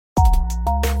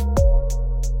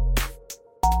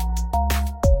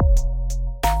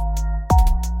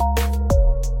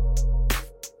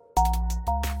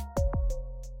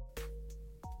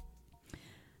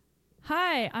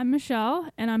Hi, I'm Michelle,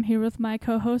 and I'm here with my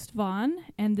co-host Vaughan,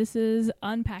 and this is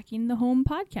Unpacking the Home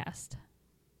podcast.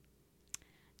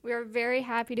 We are very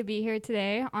happy to be here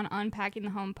today on Unpacking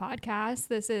the Home podcast.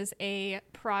 This is a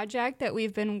project that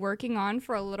we've been working on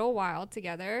for a little while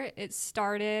together. It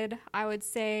started, I would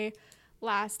say,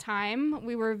 last time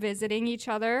we were visiting each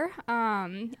other,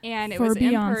 and it was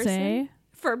in person.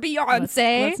 For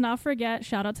Beyonce. Let's not forget,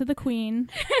 shout out to the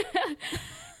Queen.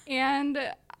 And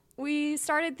we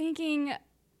started thinking,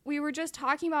 we were just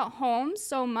talking about homes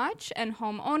so much and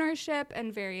home ownership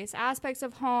and various aspects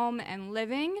of home and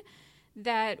living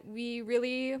that we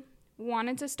really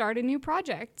wanted to start a new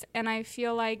project. And I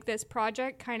feel like this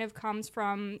project kind of comes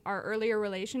from our earlier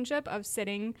relationship of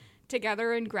sitting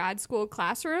together in grad school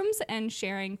classrooms and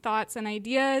sharing thoughts and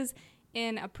ideas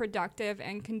in a productive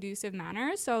and conducive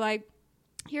manner. So like,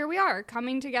 here we are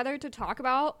coming together to talk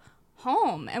about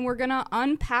home, and we're gonna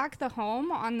unpack the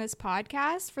home on this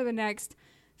podcast for the next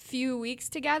few weeks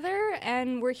together,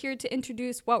 and we're here to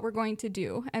introduce what we're going to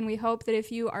do. And we hope that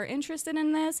if you are interested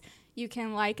in this, you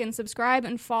can like and subscribe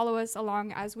and follow us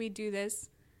along as we do this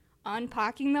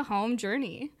unpacking the home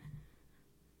journey.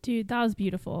 Dude, that was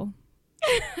beautiful.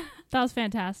 That was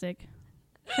fantastic.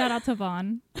 Shout out to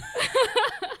Vaughan.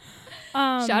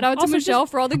 Shout out to Michelle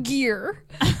for all the gear.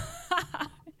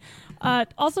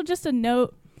 Also, just a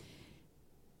note,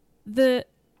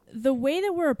 the way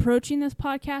that we're approaching this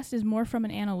podcast is more from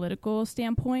an analytical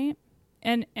standpoint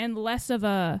and less of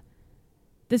a,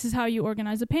 this is how you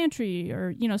organize a pantry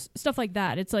or, stuff like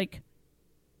that. It's like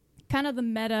kind of the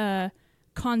meta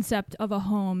concept of a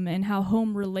home and how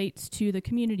home relates to the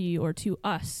community or to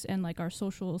us and like our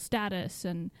social status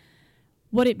and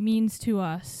what it means to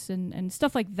us and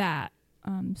stuff like that.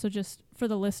 So just for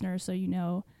the listeners, so you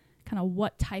know kind of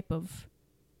what type of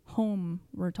home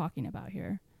we're talking about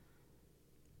here.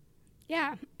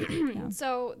 Yeah.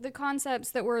 So the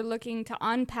concepts that we're looking to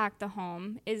unpack the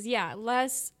home is,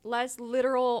 less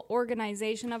literal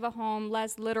organization of a home,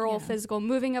 less literal physical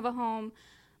moving of a home,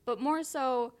 but more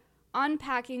so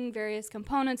unpacking various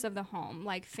components of the home,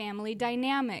 like family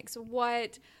dynamics.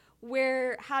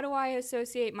 How do I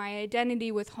associate my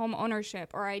identity with home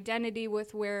ownership or identity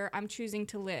with where I'm choosing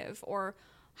to live or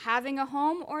having a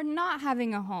home or not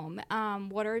having a home?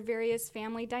 What are various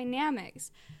family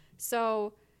dynamics?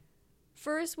 So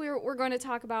first, we're going to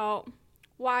talk about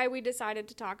why we decided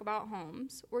to talk about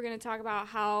homes. We're going to talk about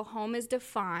how home is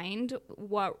defined,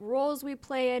 what roles we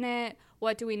play in it,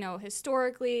 what do we know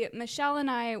historically. Michelle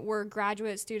and I were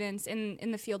graduate students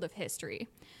in the field of history.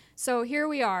 So here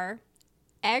we are,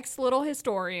 ex-little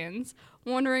historians,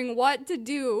 wondering what to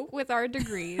do with our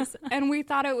degrees. And we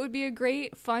thought it would be a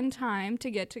great, fun time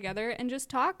to get together and just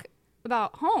talk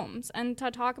about homes and to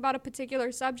talk about a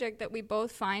particular subject that we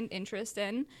both find interest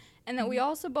in. And that we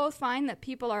also both find that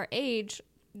people our age,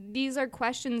 these are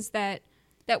questions that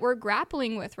we're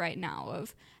grappling with right now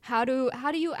of how do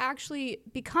you actually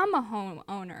become a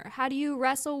homeowner? How do you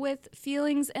wrestle with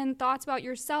feelings and thoughts about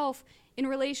yourself in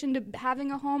relation to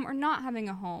having a home or not having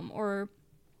a home? Or,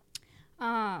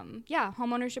 home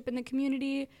ownership in the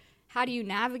community. How do you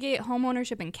navigate home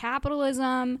ownership in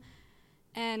capitalism?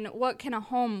 And what can a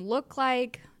home look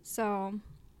like? So...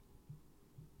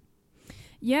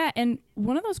 Yeah, and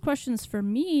one of those questions for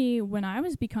me when I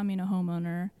was becoming a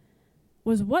homeowner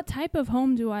was, what type of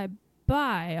home do I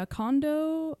buy? A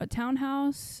condo, a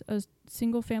townhouse, a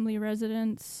single-family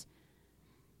residence?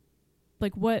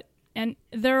 Like what? And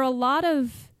there are a lot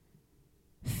of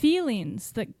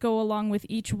feelings that go along with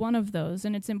each one of those,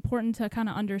 and it's important to kind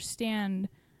of understand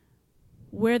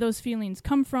where those feelings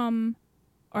come from.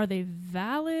 Are they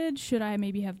valid? Should I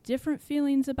maybe have different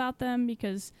feelings about them?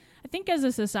 Because I think as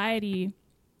a society,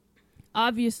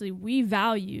 obviously, we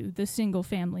value the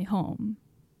single-family home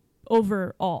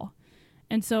overall.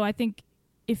 And so I think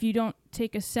if you don't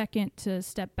take a second to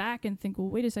step back and think, well,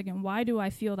 wait a second, why do I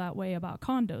feel that way about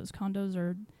condos? Condos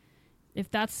are,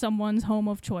 if that's someone's home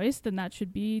of choice, then that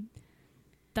should be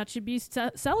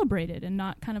celebrated and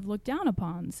not kind of looked down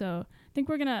upon. So I think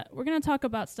we're gonna talk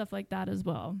about stuff like that as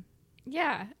well.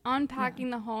 Yeah, unpacking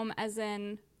the home as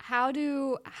in how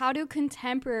do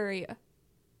contemporary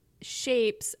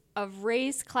shapes of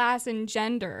race, class, and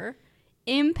gender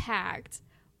impact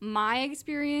my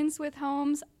experience with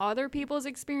homes, other people's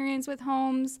experience with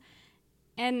homes,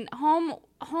 and home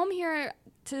here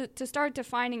to start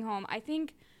defining home. I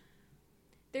think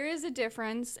there is a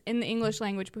difference in the English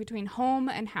language between home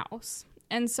and house.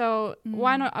 And so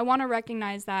I want to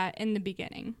recognize that in the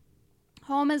beginning.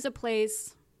 Home is a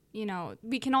place,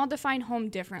 we can all define home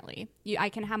differently. I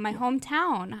can have my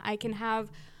hometown. I can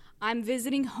have I'm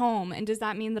visiting home. And does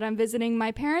that mean that I'm visiting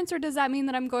my parents, or does that mean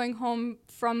that I'm going home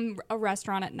from a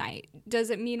restaurant at night? Does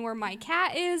it mean where my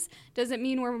cat is? Does it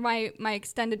mean where my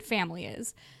extended family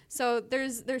is? So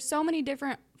there's so many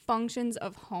different functions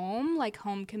of home. Like,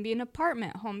 home can be an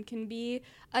apartment, home can be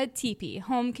a teepee,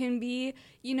 home can be,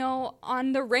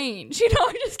 on the range.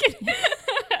 I'm just kidding.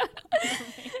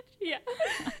 Yeah.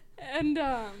 And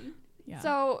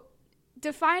so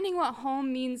defining what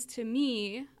home means to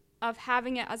me, of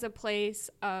having it as a place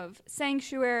of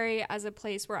sanctuary, as a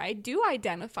place where I do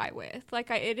identify with.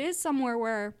 Like, it is somewhere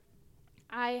where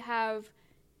I have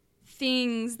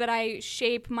things that I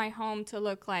shape my home to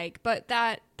look like. But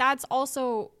that's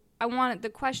also,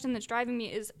 the question that's driving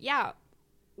me is,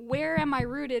 where am I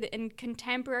rooted in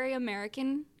contemporary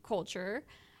American culture?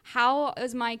 How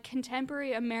is my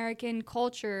contemporary American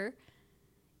culture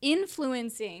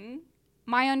influencing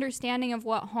my understanding of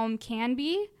what home can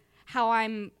be? How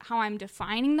I'm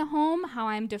defining the home, how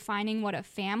I'm defining what a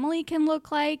family can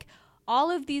look like. All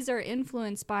of these are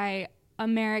influenced by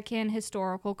American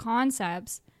historical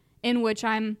concepts in which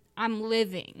I'm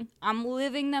living. I'm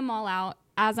living them all out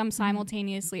as I'm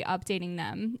simultaneously updating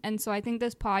them. And so I think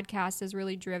this podcast is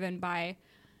really driven by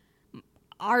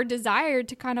our desire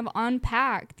to kind of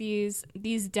unpack these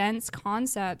dense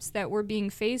concepts that we're being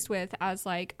faced with as,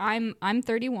 like, I'm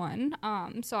 31,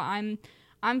 so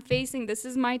I'm facing, this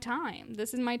is my time.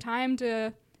 This is my time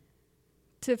to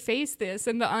face this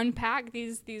and to unpack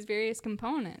these various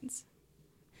components.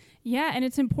 Yeah, and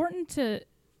it's important to,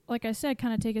 like I said,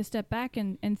 kind of take a step back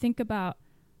and think about,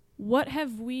 what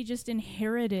have we just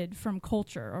inherited from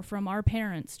culture or from our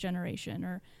parents' generation,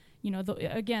 or,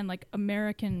 again, like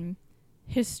American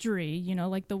history,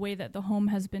 like the way that the home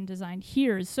has been designed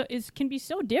here can be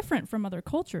so different from other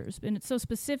cultures, and it's so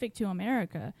specific to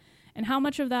America. And how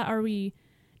much of that are we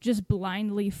just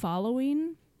blindly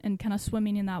following and kind of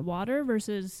swimming in that water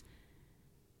versus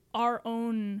our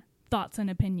own thoughts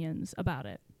and opinions about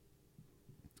it?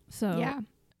 So yeah,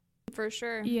 for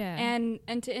sure. Yeah. And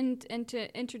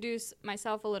to introduce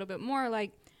myself a little bit more,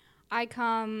 like, I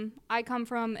come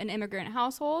from an immigrant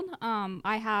household.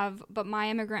 But my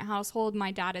immigrant household,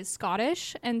 my dad is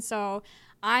Scottish, and so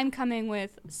I'm coming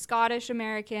with Scottish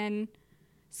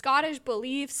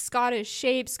beliefs, Scottish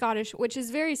shapes, which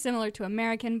is very similar to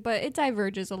American, but it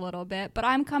diverges a little bit. But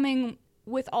I'm coming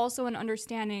with also an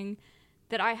understanding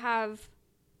that I have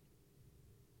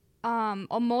a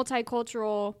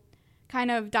multicultural kind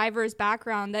of diverse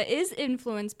background that is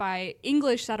influenced by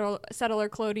English settler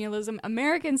colonialism,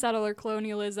 American settler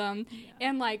colonialism,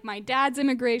 and, like, my dad's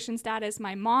immigration status,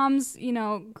 my mom's,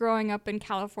 growing up in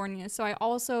California. So I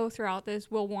also, throughout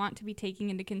this, will want to be taking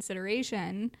into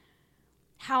consideration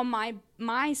how my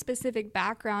specific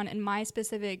background and my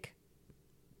specific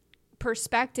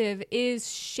perspective is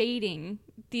shading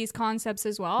these concepts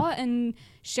as well, and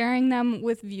sharing them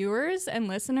with viewers and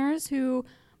listeners who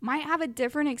might have a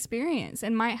different experience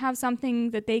and might have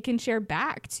something that they can share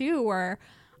back too. Or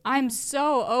I'm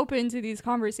so open to these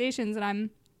conversations, and I'm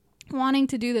wanting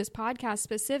to do this podcast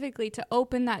specifically to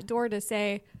open that door to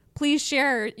say, please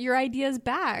share your ideas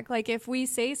back. Like, if we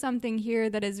say something here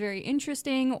that is very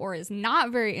interesting or is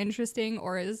not very interesting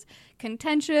or is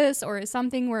contentious or is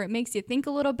something where it makes you think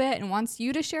a little bit and wants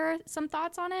you to share some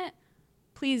thoughts on it,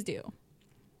 please do.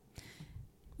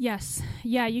 Yes.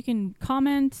 Yeah, you can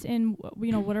comment in,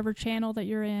 whatever channel that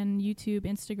you're in, YouTube,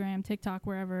 Instagram, TikTok,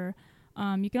 wherever.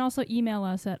 You can also email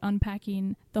us at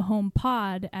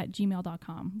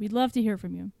unpackingthehomepod@gmail.com. We'd love to hear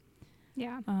from you.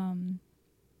 Yeah.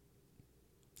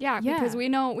 Because we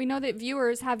know that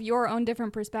viewers have your own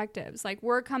different perspectives. Like,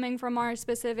 we're coming from our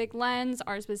specific lens,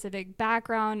 our specific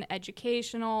background,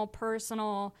 educational,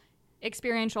 personal,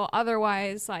 experiential,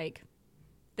 otherwise. Like,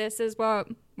 this is what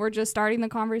we're just starting the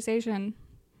conversation.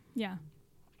 Yeah.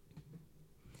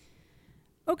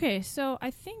 Okay, so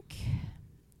I think,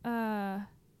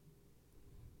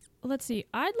 let's see.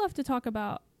 I'd love to talk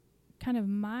about kind of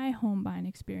my home buying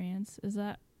experience. Is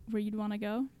that where you'd want to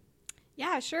go?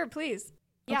 Yeah, sure, please.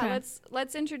 Yeah, okay.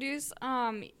 Let's introduce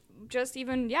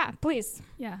please.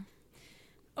 Yeah.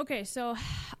 Okay, so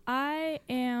I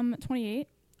am 28.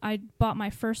 I bought my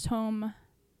first home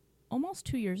almost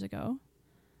 2 years ago.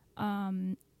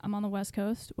 I'm on the West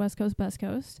Coast, best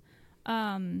coast.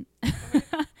 It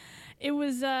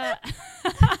was oh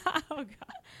god.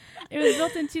 It was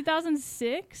built in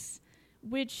 2006,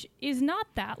 which is not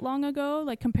that long ago,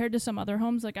 like, compared to some other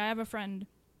homes. Like, I have a friend,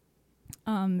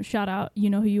 shout out, you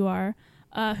know who you are,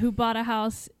 who bought a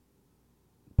house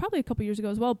probably a couple years ago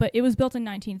as well, but it was built in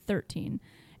 1913.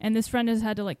 And this friend has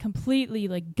had to, like, completely,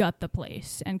 like, gut the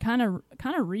place and kind of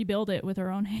rebuild it with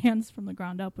her own hands from the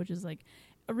ground up, which is, like,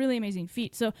 a really amazing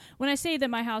feat. So when I say that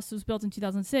my house was built in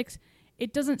 2006,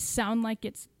 it doesn't sound like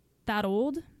it's that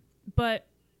old, but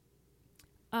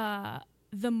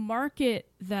the market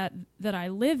that I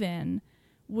live in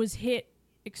was hit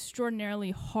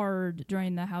extraordinarily hard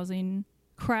during the housing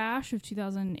crash of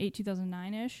 2008,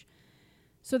 2009-ish.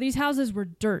 So these houses were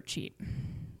dirt cheap,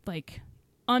 like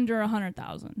under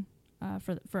 $100,000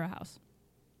 for a house,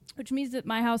 which means that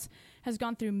my house has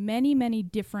gone through many, many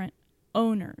different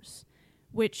owners,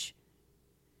 which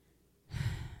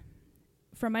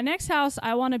for my next house,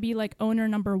 I want to be like owner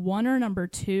number 1 or number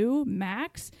 2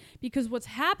 max, because what's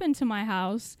happened to my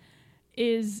house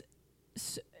is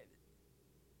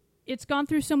it's gone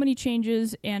through so many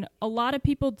changes, and a lot of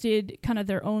people did kind of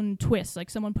their own twists. Like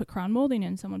someone put crown molding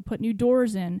in, someone put new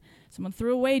doors in, someone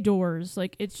threw away doors.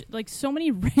 Like it's like so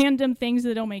many random things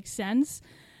that don't make sense.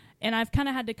 And I've kind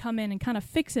of had to come in and kind of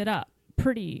fix it up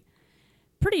pretty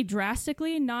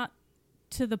drastically, not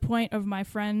to the point of my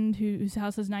friend whose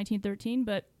house is 1913,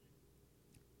 but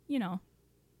you know,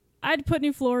 I'd put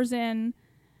new floors in,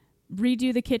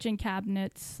 redo the kitchen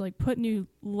cabinets, like put new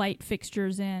light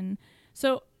fixtures in.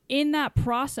 So in that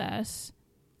process,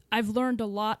 I've learned a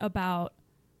lot about,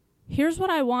 here's what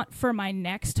I want for my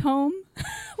next home.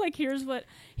 Like here's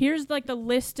like the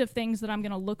list of things that I'm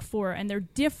going to look for, and they're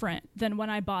different than when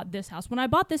I bought this house. When I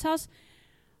bought this house,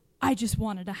 I just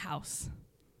wanted a house,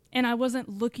 and I wasn't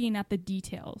looking at the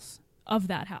details of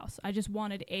that house. I just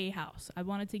wanted a house. I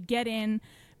wanted to get in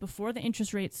before the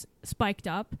interest rates spiked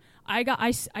up.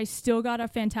 I still got a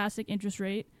fantastic interest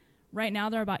rate. Right now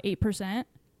they're about 8%,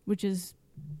 which is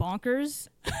bonkers.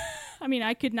 I mean,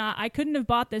 I couldn't have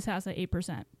bought this house at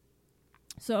 8%.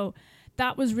 So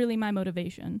that was really my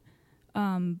motivation.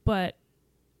 But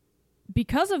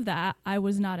because of that, I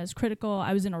was not as critical.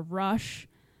 I was in a rush.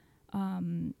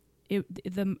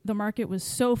 The market was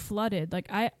so flooded. Like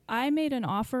I made an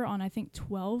offer on, I think,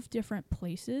 12 different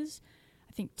places.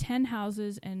 I think 10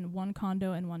 houses and 1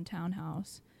 condo and 1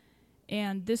 townhouse.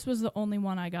 And this was the only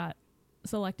one I got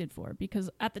selected for,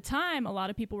 because at the time, a lot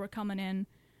of people were coming in,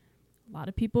 a lot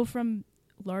of people from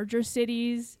larger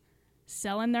cities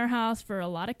selling their house for a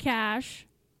lot of cash.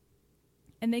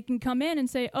 And they can come in and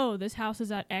say, oh, this house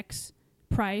is at X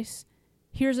price.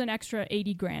 Here's an extra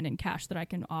 80 grand in cash that I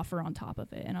can offer on top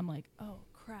of it. And I'm like, oh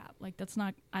crap. Like that's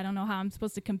not, I don't know how I'm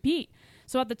supposed to compete.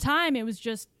 So at the time it was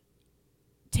just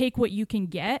take what you can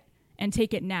get and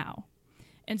take it now.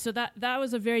 And so that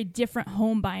was a very different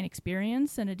home buying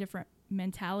experience and a different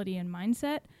mentality and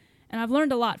mindset. And I've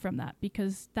learned a lot from that,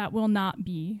 because that will not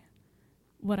be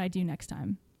what I do next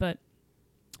time. But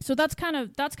so that's kind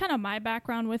of my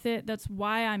background with it. That's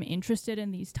why I'm interested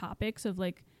in these topics of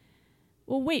like,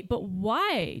 well, wait, but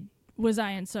why was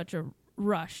I in such a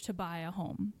rush to buy a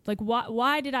home? Like,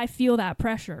 why did I feel that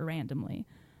pressure randomly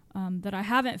that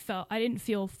I didn't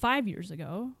feel 5 years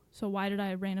ago? So why did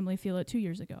I randomly feel it 2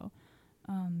 years ago?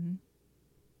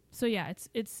 So yeah,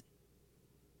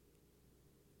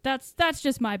 that's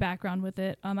just my background with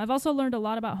it. I've also learned a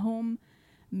lot about home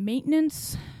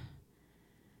maintenance.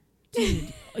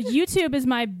 Dude, YouTube is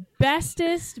my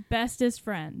bestest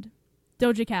friend.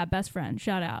 Doja Cat, best friend,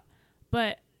 shout out.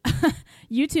 But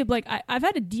YouTube, like I've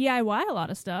had to DIY a lot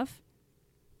of stuff,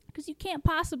 because you can't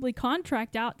possibly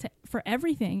contract out for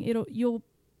everything. You'll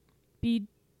be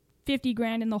 50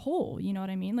 grand in the hole. You know what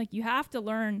I mean? Like you have to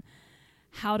learn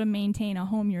how to maintain a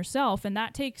home yourself, and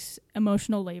that takes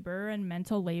emotional labor and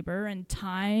mental labor and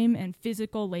time and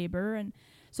physical labor. And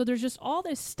so there's just all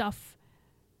this stuff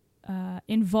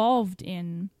involved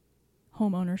in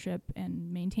home ownership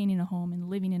and maintaining a home and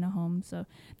living in a home. So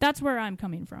that's where I'm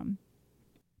coming from.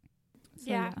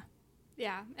 So,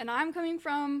 yeah. And I'm coming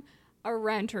from a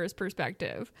renter's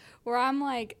perspective, where I'm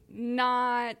like,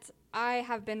 I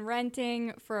have been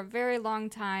renting for a very long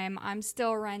time. I'm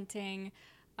still renting.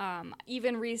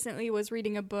 Even recently was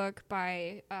reading a book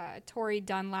by Tori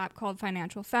Dunlap called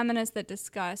Financial Feminist that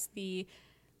discussed the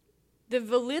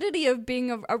validity of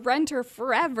being a renter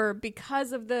forever,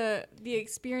 because of the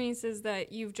experiences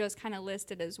that you've just kind of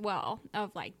listed as well,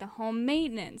 of like the home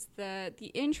maintenance,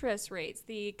 the interest rates,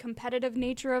 the competitive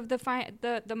nature of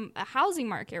the housing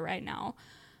market right now.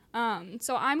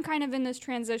 So I'm kind of in this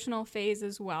transitional phase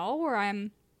as well, where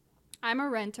I'm a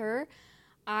renter.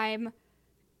 I'm,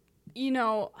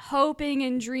 hoping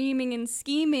and dreaming and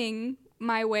scheming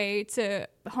my way to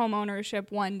home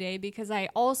ownership one day, because I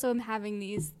also am having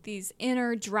these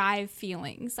inner drive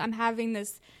feelings. I'm having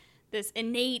this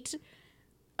innate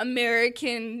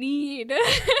American need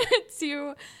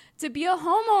to be a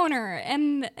homeowner.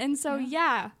 And so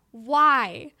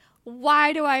why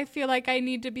do I feel like I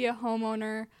need to be a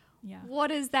homeowner? Yeah. What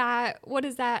does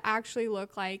that actually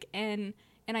look like? And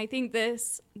And I think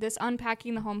this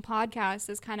Unpacking the Home podcast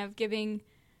is kind of giving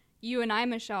you and I,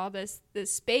 Michelle, this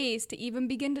space to even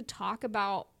begin to talk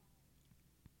about,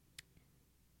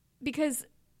 because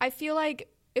I feel like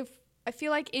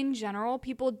in general,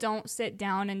 people don't sit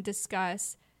down and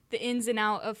discuss the ins and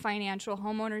out of financial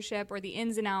homeownership or the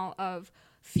ins and out of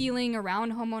feeling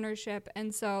around homeownership.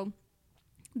 And so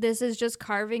this is just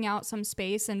carving out some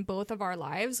space in both of our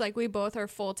lives. Like, we both are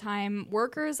full-time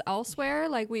workers elsewhere.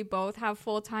 Like, we both have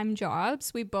full-time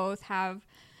jobs. We both have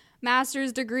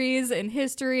master's degrees in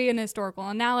history and historical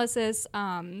analysis.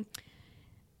 And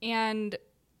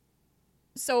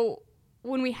so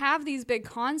when we have these big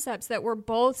concepts that we're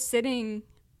both sitting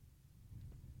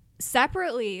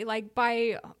separately, like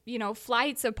by,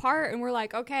 flights apart, and we're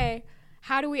like, okay,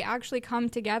 how do we actually come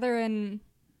together and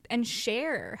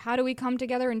share? How do we come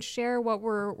together and share what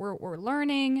we're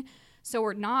learning, so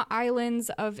we're not islands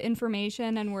of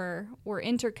information and we're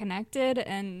interconnected,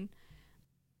 and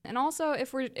also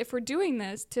if we're doing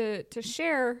this to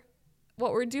share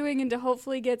what we're doing and to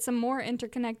hopefully get some more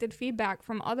interconnected feedback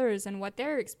from others and what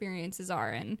their experiences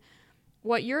are and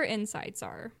what your insights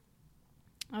are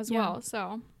as well.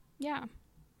 So, yeah.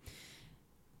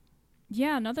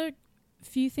 Yeah, another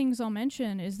few things I'll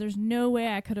mention is there's no way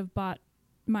I could have bought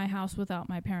my house without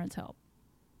my parents' help.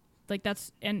 Like,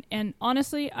 that's, and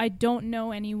honestly, I don't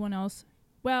know anyone else.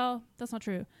 Well, that's not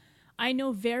true. I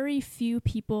know very few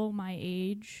people my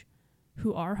age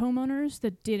who are homeowners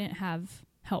that didn't have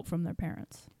help from their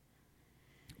parents,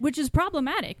 which is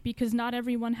problematic because not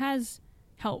everyone has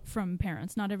help from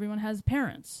parents. Not everyone has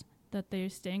parents that they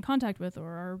stay in contact with or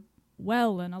are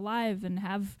well and alive and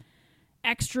have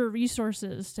extra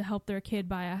resources to help their kid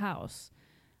buy a house.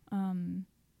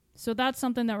 So that's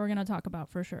something that we're going to talk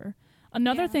about for sure.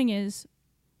 Another thing is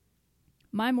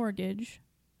my mortgage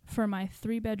for my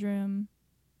 3-bedroom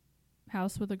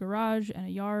house with a garage and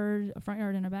a yard, a front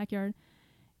yard and a backyard,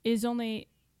 is only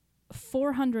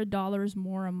 $400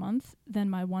 more a month than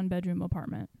my 1-bedroom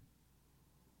apartment,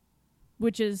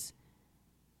 which is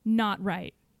not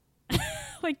right.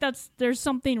 Like, there's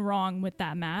something wrong with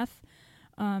that math,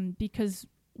 because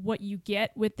what you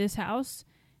get with this house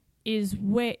is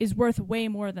worth way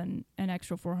more than an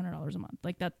extra $400 a month.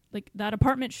 Like that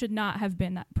apartment should not have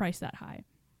been that priced that high.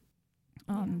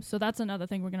 So that's another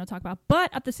thing we're going to talk about.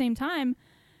 But at the same time,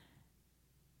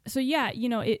 so yeah,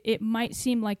 it might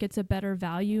seem like it's a better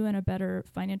value and a better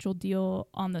financial deal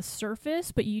on the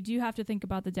surface, but you do have to think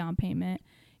about the down payment.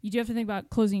 You do have to think about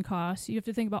closing costs. You have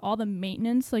to think about all the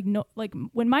maintenance. Like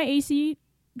when my AC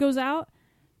goes out,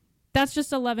 that's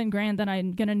just $11,000 that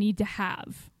I'm going to need to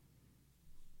have.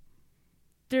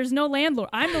 There's no landlord.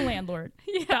 I'm the landlord.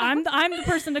 I'm the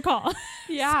person to call.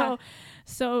 Yeah.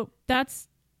 So that's,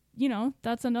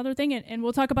 that's another thing. And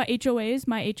we'll talk about HOAs.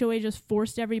 My HOA just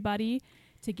forced everybody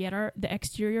to get the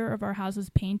exterior of our houses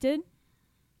painted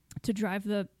to drive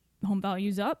the home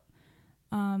values up,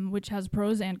 which has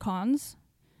pros and cons.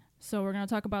 So we're going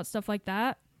to talk about stuff like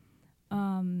that.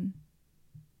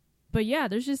 But yeah,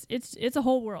 there's just, it's a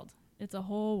whole world. It's a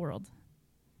whole world.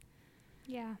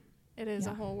 Yeah, it is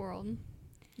a whole world.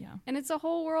 Yeah. And it's a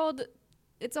whole world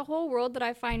that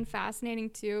I find fascinating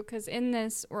too, because in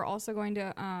this we're also going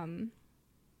to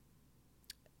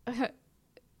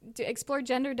explore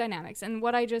gender dynamics. And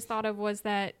what I just thought of was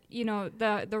that,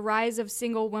 the rise of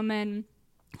single women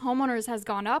homeowners has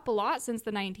gone up a lot since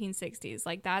the 1960s.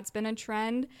 Like, that's been a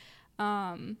trend.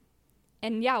 And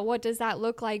yeah, what does that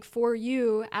look like for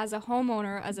you as a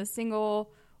homeowner, as a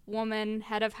single woman,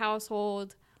 head of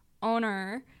household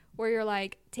owner, where you're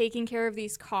like taking care of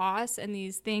these costs and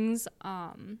these things,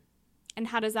 and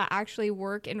how does that actually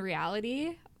work in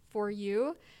reality for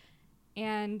you?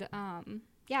 And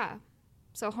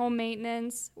so home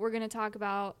maintenance, we're going to talk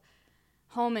about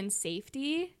home and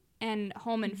safety and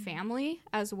home and family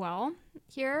as well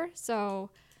here. So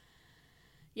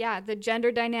yeah, the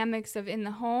gender dynamics of in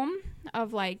the home,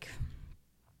 of like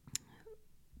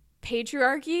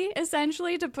patriarchy,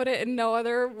 essentially, to put it in no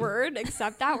other word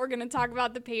except that. We're going to talk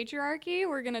about the patriarchy.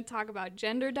 We're going to talk about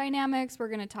gender dynamics. We're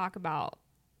going to talk about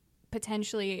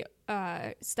potentially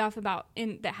stuff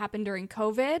that happened during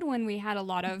COVID, when we had a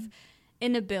lot of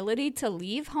inability to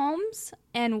leave homes,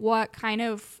 and what kind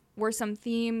of were some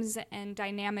themes and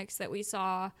dynamics that we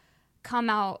saw come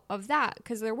out of that,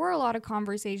 because there were a lot of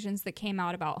conversations that came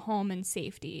out about home and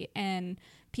safety and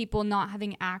people not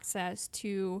having access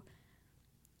to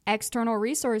external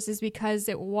resources because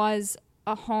it was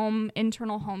a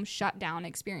internal home shutdown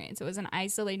experience. It was an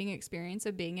isolating experience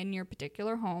of being in your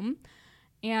particular home.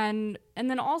 And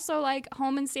then also like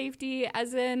home and safety,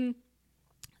 as in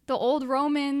the old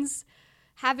Romans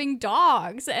having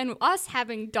dogs and us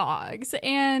having dogs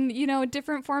and, you know,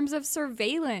 different forms of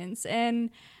surveillance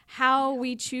and how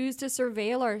we choose to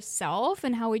surveil ourselves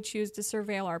and how we choose to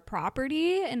surveil our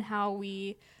property and how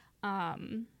we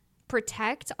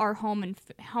protect our home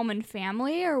and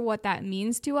family, or what that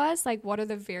means to us. Like, what are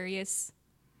the various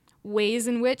ways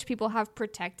in which people have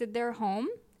protected their home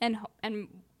and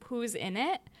who's in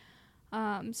it.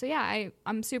 So yeah,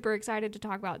 I'm super excited to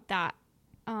talk about that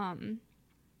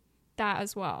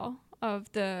as well,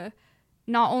 of the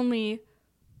not only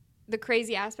the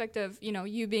crazy aspect of, you know,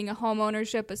 you being a home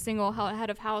ownership, a single head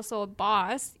of household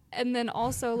boss, and then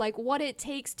also like what it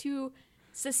takes to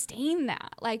sustain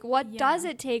that. Like, what does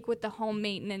it take with the home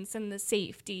maintenance and the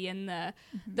safety and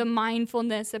the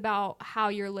mindfulness about how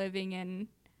you're living and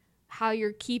how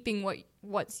you're keeping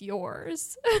what's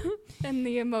yours and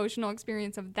the emotional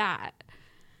experience of that.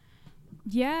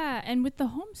 Yeah, and with the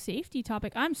home safety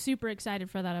topic, I'm super excited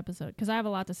for that episode because I have a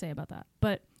lot to say about that.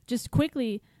 But just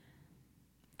quickly,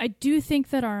 I do think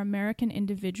that our American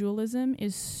individualism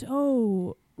is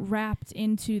so wrapped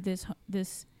into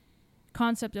this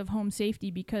concept of home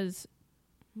safety because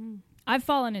I've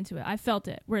fallen into it. I felt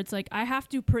it, where it's like, I have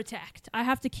to protect. I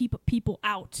have to keep people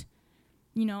out.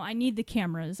 You know, I need the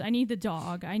cameras. I need the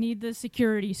dog. I need the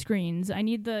security screens. I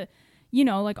need the, you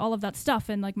know, like all of that stuff.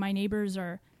 And like my neighbors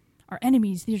are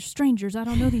enemies. They're strangers. I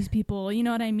don't know these people. You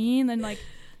know what I mean? And like,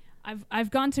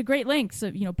 I've gone to great lengths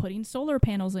of, you know, putting solar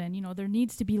panels in. You know, there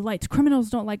needs to be lights. Criminals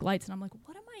don't like lights. And I'm like,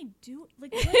 what am I doing?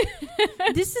 Like,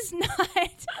 what? This is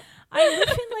not. I live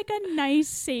in like a nice,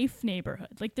 safe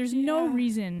neighborhood. Like, there's no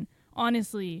reason,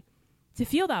 honestly, to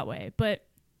feel that way. But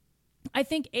I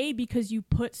think because you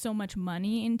put so much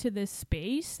money into this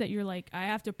space that you're like, I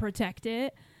have to protect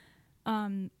it.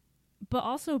 But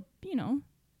also, you know,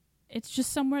 it's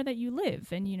just somewhere that you live,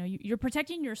 and you know, you're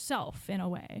protecting yourself in a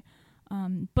way.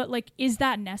 But like, is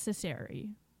that necessary?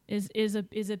 Is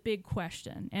a big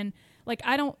question. And like,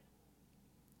 I don't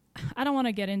want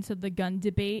to get into the gun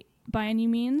debate by any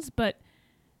means, but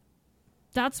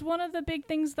that's one of the big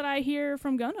things that I hear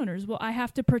from gun owners. Well, I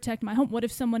have to protect my home. What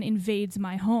if someone invades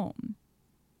my home?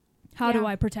 How do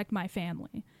I protect my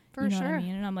family? For you know sure. what I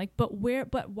mean? And I'm like, but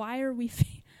why are we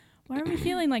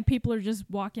feeling like people are just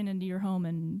walking into your home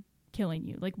and killing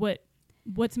you? Like,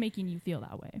 what's making you feel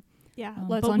that way? Yeah,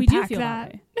 let's unpack we do feel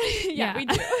that. Yeah, we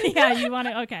do. Yeah, you want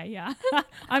to? Okay, yeah.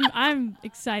 I'm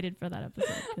excited for that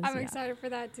episode. I'm excited for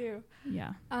that too.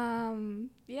 Yeah.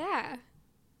 Yeah.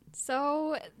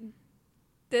 So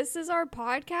this is our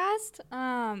podcast.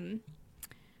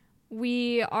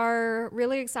 We are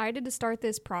really excited to start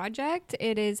this project.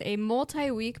 It is a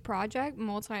multi-week project,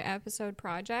 multi-episode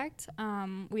project.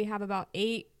 We have about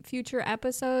 8 future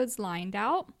episodes lined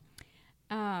out.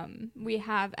 We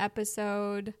have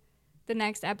the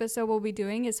next episode we'll be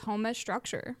doing is home as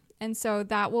structure. And so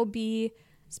that will be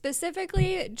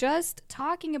specifically just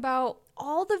talking about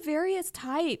all the various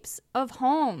types of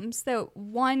homes that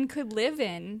one could live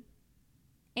in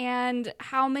and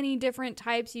how many different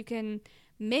types you can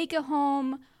make a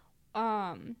home.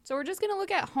 So we're just going to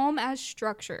look at home as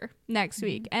structure next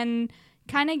week and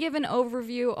kind of give an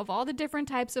overview of all the different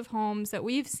types of homes that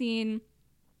we've seen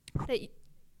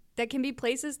that can be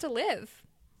places to live.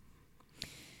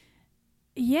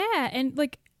 Yeah, and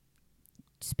like,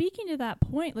 speaking to that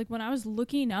point, like when I was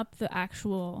looking up the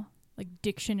actual like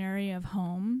dictionary of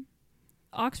home,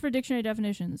 Oxford Dictionary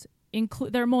definitions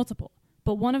there are multiple,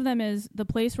 but one of them is the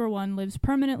place where one lives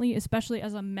permanently, especially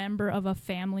as a member of a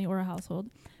family or a household.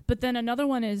 But then another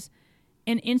one is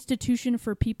an institution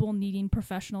for people needing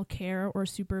professional care or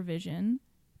supervision.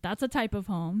 That's a type of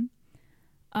home.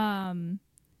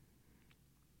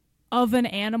 Of an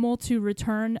animal to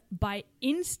return by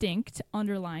instinct,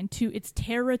 underlined, to its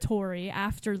territory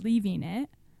after leaving it.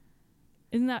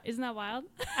 Isn't that wild?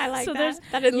 I like that.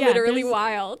 That is literally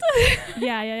wild.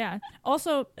 Yeah.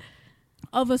 Also,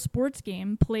 of a sports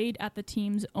game played at the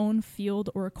team's own field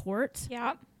or court.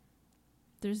 Yeah.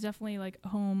 There's definitely like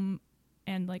home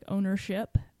and like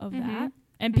ownership of that.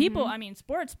 And people,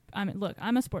 sports, look,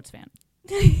 I'm a sports fan.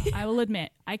 I will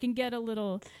admit, I can get a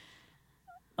little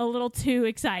too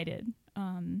excited.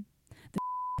 The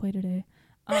play today.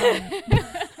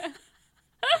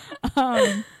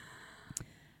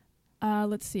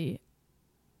 Let's see.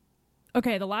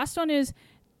 Okay, the last one is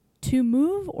to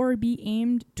move or be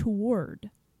aimed toward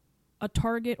a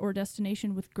target or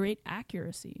destination with great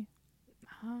accuracy.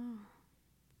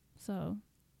 So,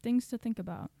 things to think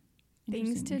about.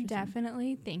 Things to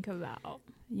definitely think about.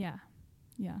 Yeah.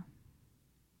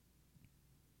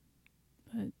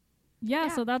 But yeah,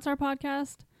 so that's our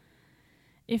podcast.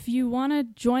 If you want to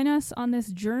join us on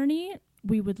this journey,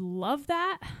 we would love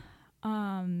that.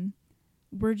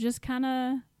 we're just kind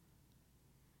of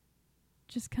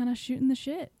shooting the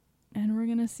shit, and we're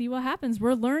gonna see what happens.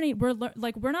 We're learning. We're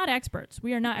not experts.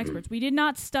 We are not experts. We did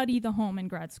not study the home in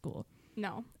grad school.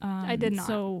 No, I did not.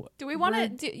 So do we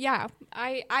want to? Yeah,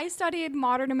 I studied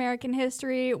modern American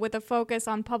history with a focus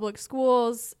on public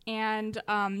schools and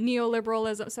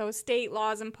neoliberalism, so state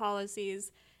laws and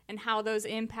policies and how those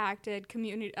impacted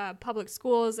community public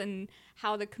schools and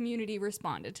how the community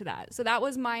responded to that. So that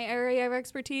was my area of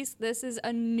expertise. This is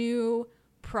a new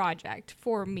project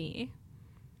for me.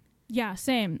 Yeah,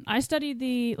 same. I studied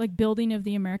the building of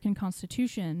the American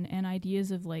Constitution and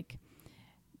ideas of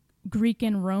Greek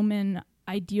and Roman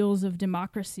ideals of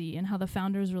democracy and how the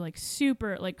founders were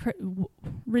super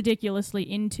ridiculously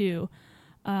into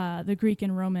the Greek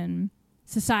and Roman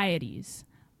societies,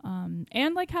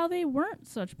 and how they weren't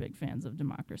such big fans of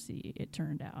democracy, it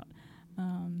turned out.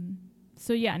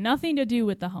 So yeah, nothing to do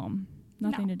with the home.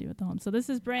 Nothing to do with the home. So this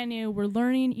is brand new. We're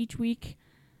learning each week.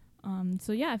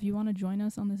 So yeah, if you want to join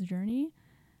us on this journey,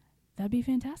 that'd be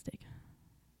fantastic.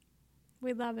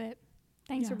 We love it.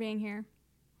 Thanks for being here.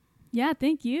 Yeah,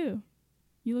 thank you.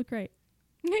 You look great.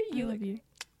 You look you.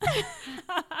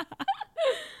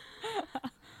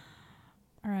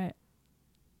 All right.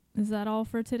 Is that all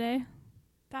for today?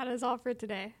 That is all for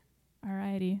today. All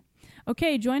righty.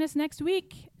 Okay, join us next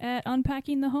week at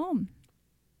Unpacking the Home.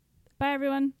 Bye,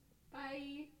 everyone.